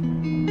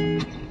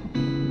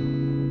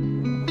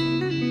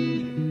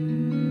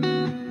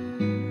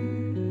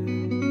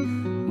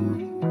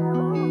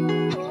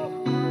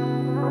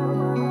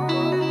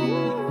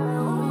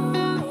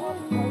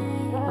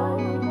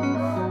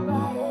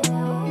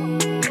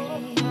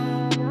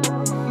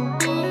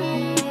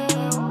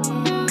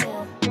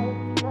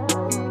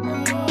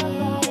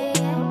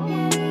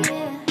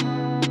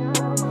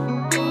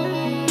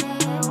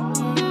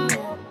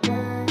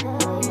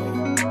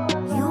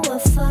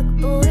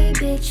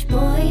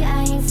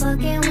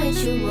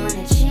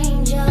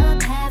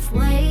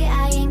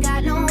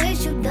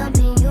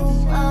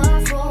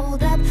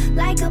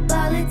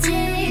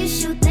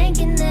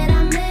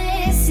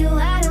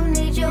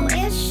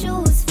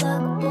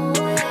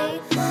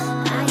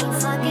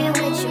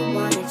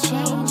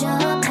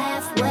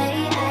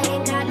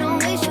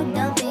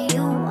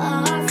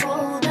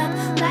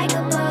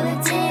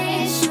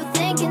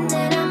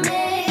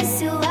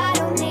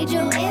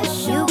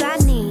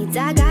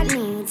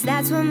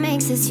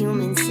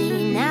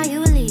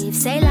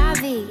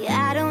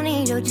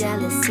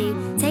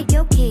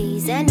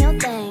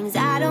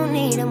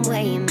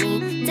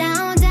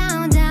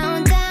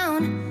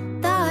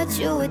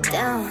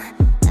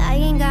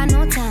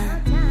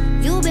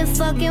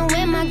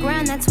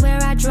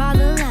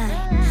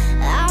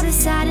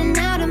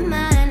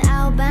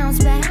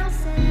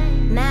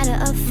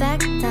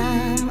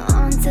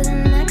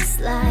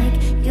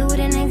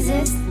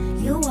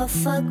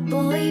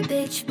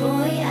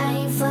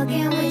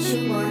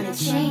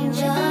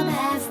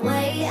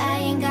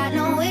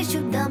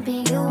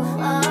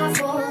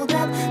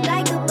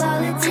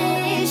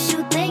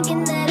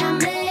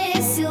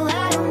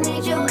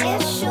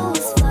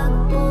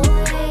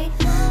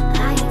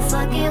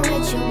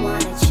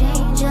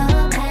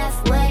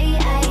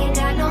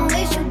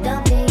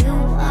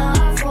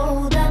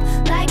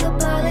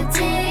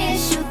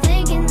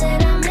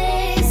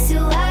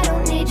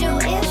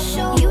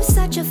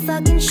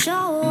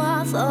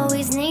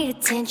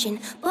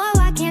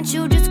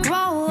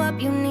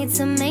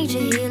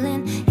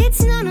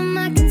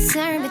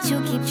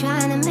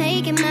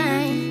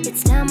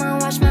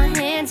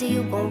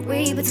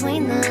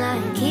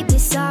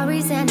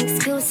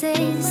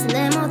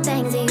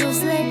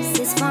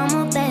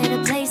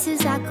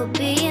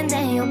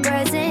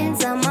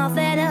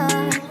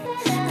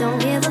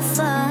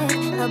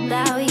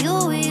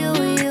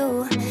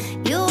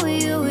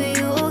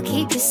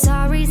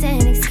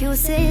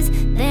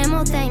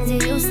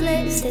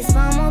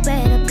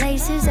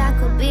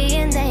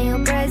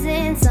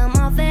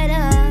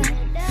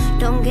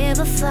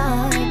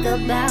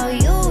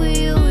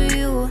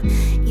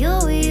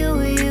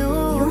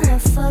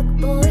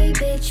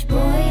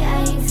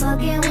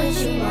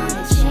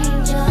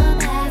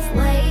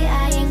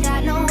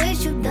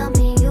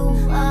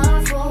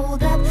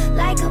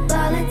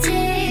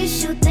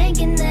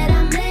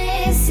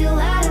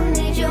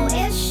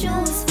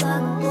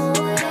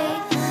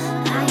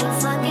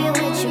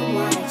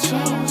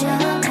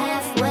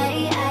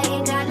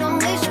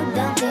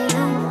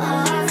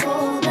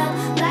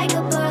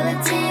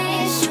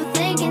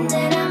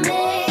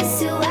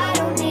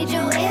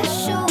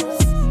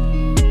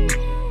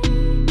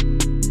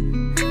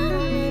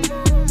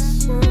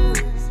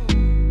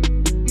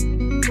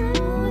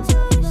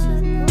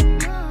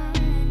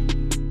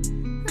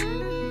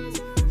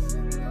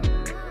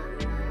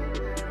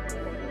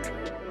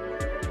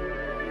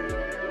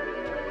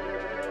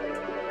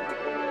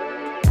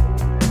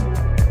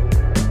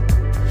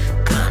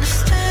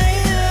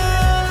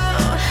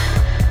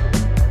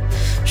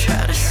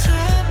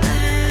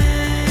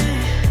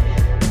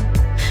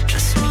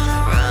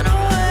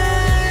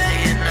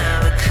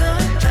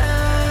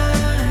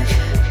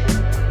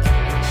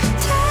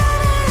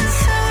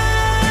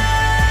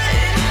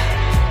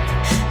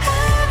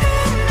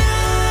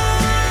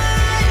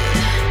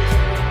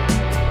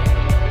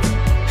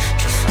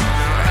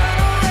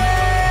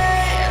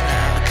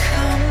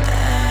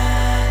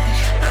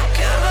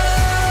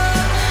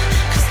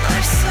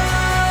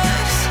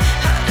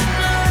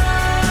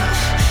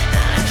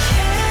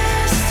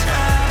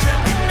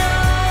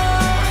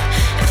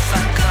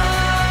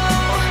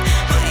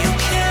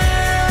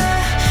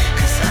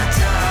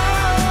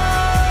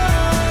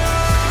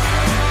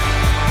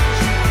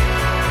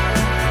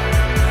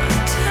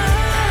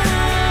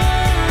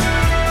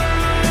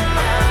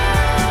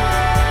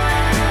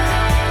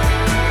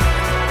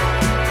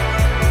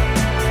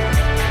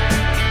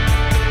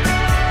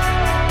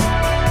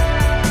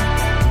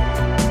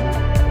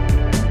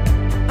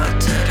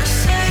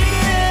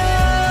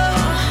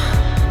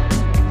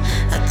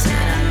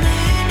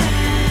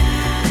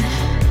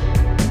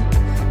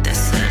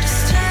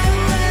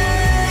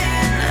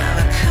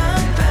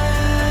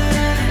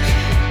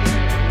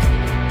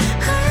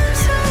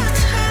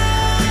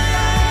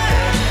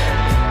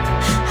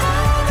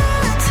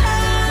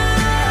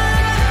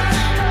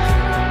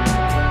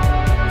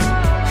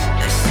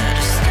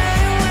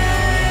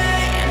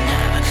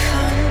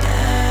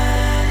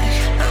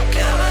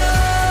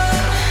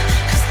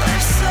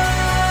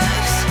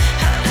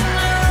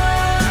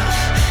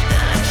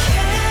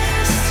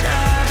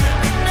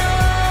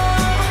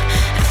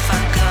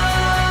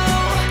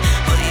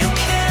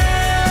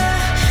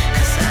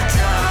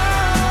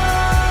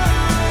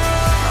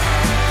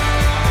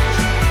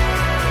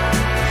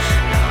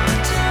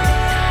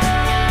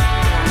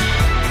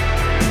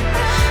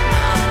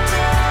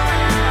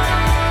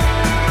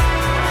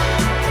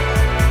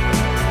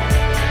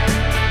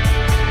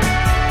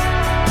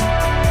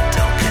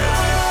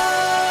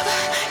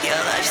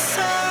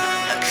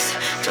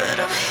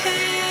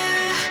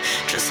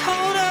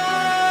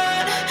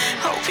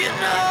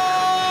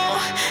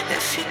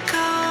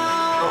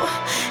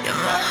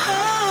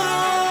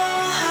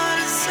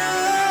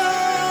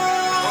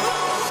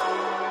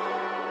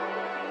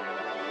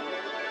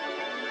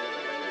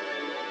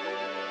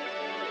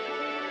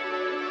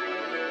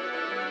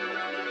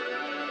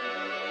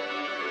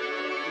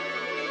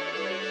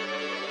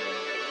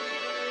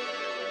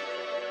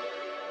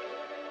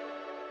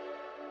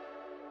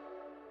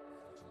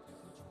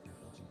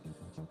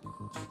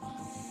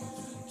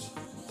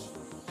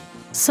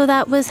 So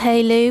that was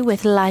Hey Lou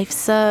with Life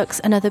Sucks,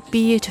 another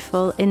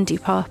beautiful indie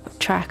pop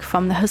track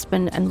from the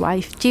husband and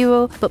wife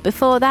duo. But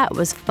before that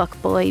was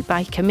Fuckboy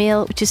by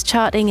Kamiel, which is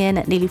charting in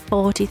at nearly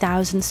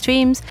 40,000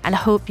 streams, and I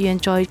hope you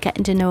enjoyed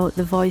getting to know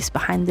the voice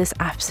behind this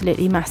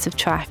absolutely massive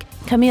track.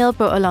 Kamiel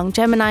brought along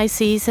Gemini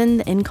Season,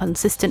 the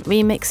Inconsistent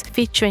remix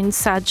featuring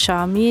Sad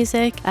Shah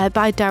music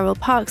by Daryl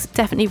Parks.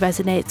 Definitely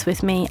resonates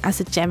with me.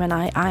 As a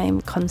Gemini,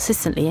 I'm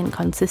consistently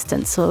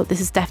inconsistent, so this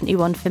is definitely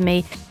one for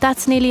me.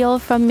 That's nearly all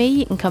from me.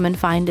 You can come and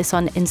find us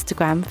on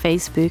Instagram,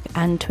 Facebook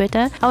and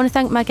Twitter. I want to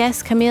thank my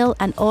guest Kamiel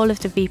and all of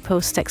the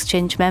Repost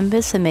Exchange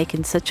members for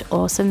making such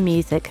awesome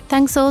music.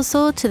 Thanks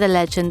also to the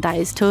legend that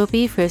is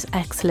Toby for his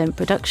excellent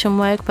production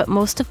work, but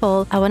most of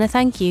all, I want to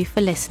thank you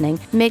for listening.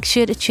 Make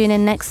sure to tune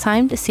in next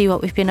time to see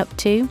what we've been up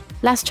to.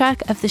 Last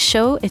track of the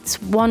show,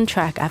 it's one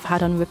track I've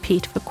had on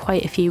repeat for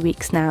quite a few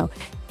weeks now.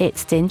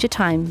 It's Danger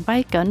Time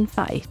by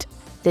Gunfight.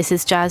 This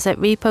is Jazz at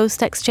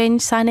Repost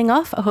Exchange signing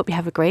off. I hope you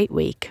have a great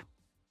week.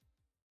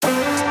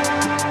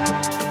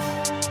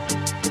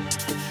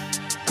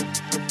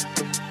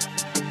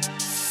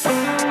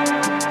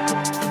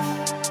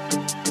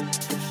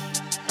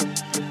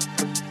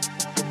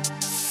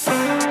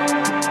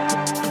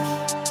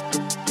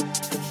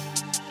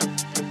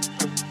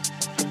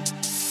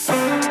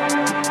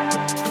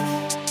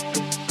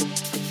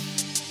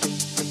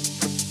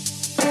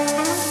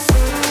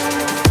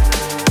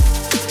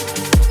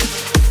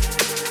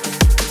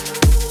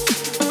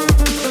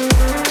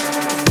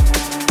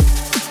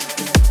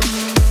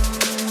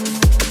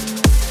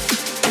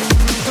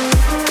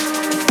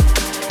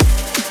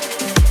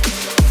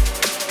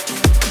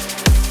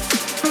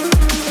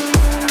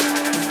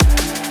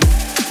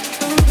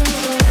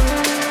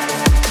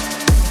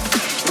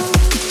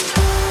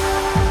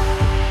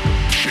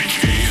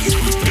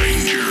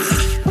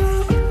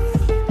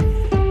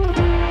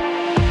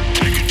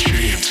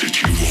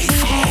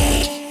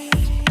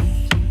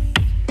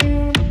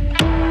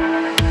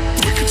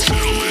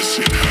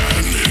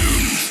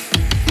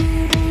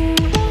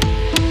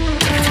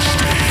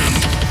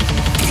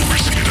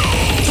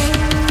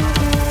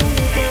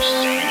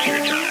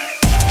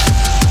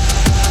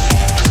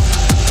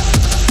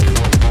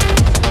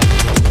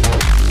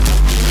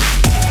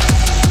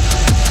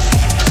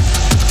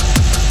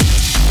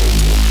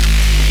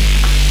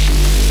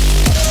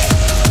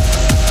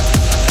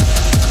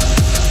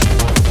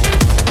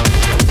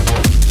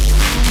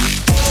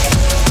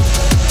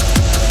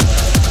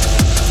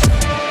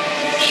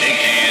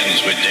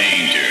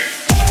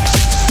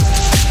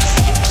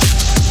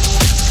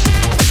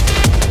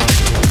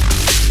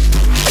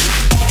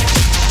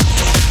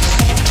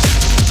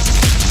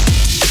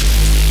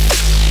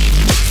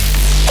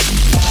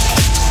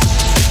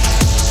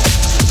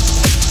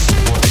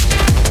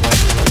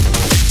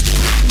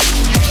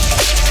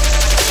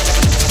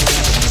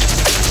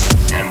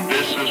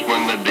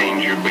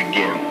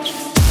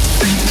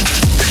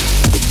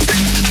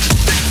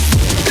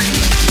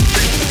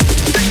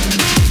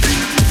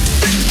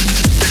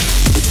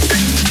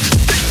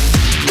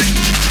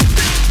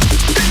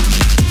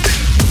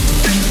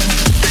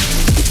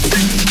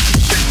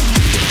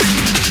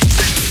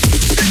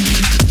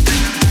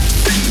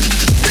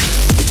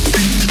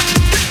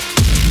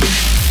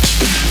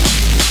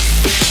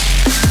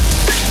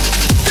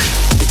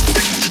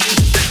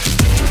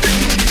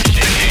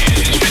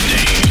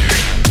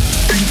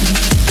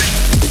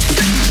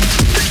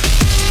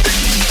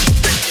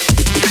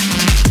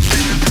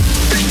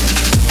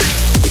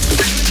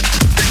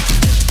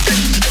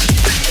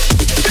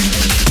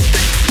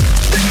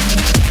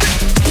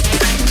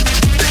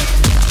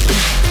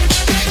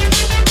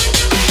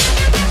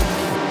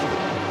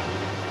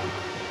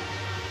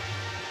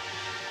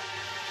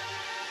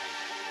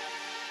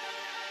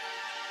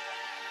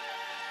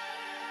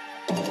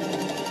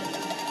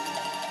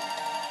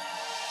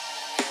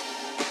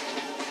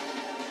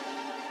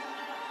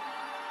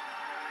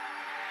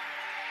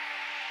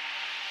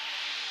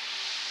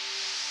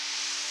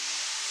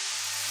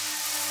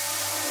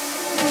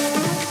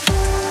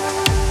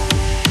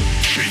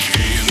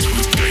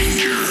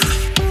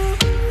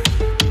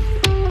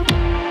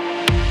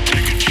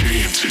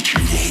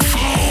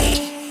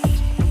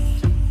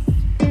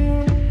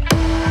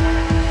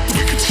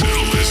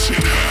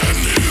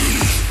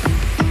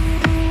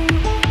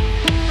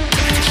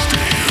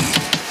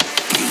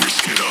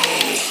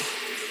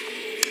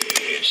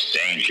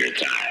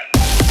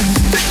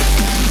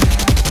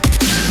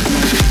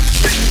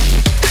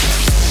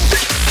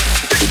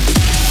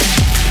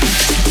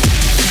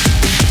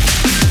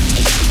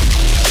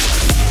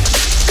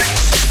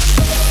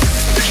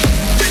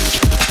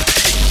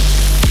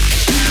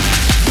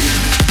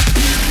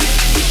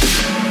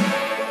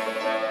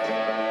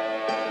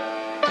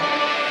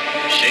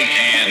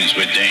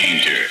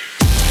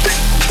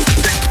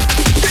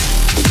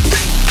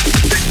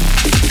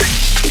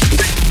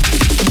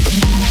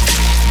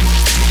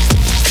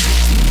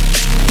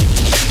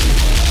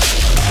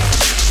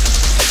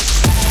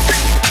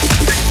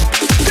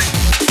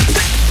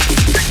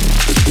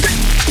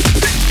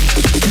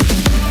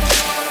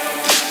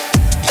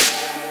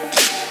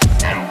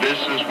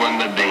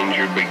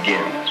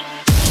 begins.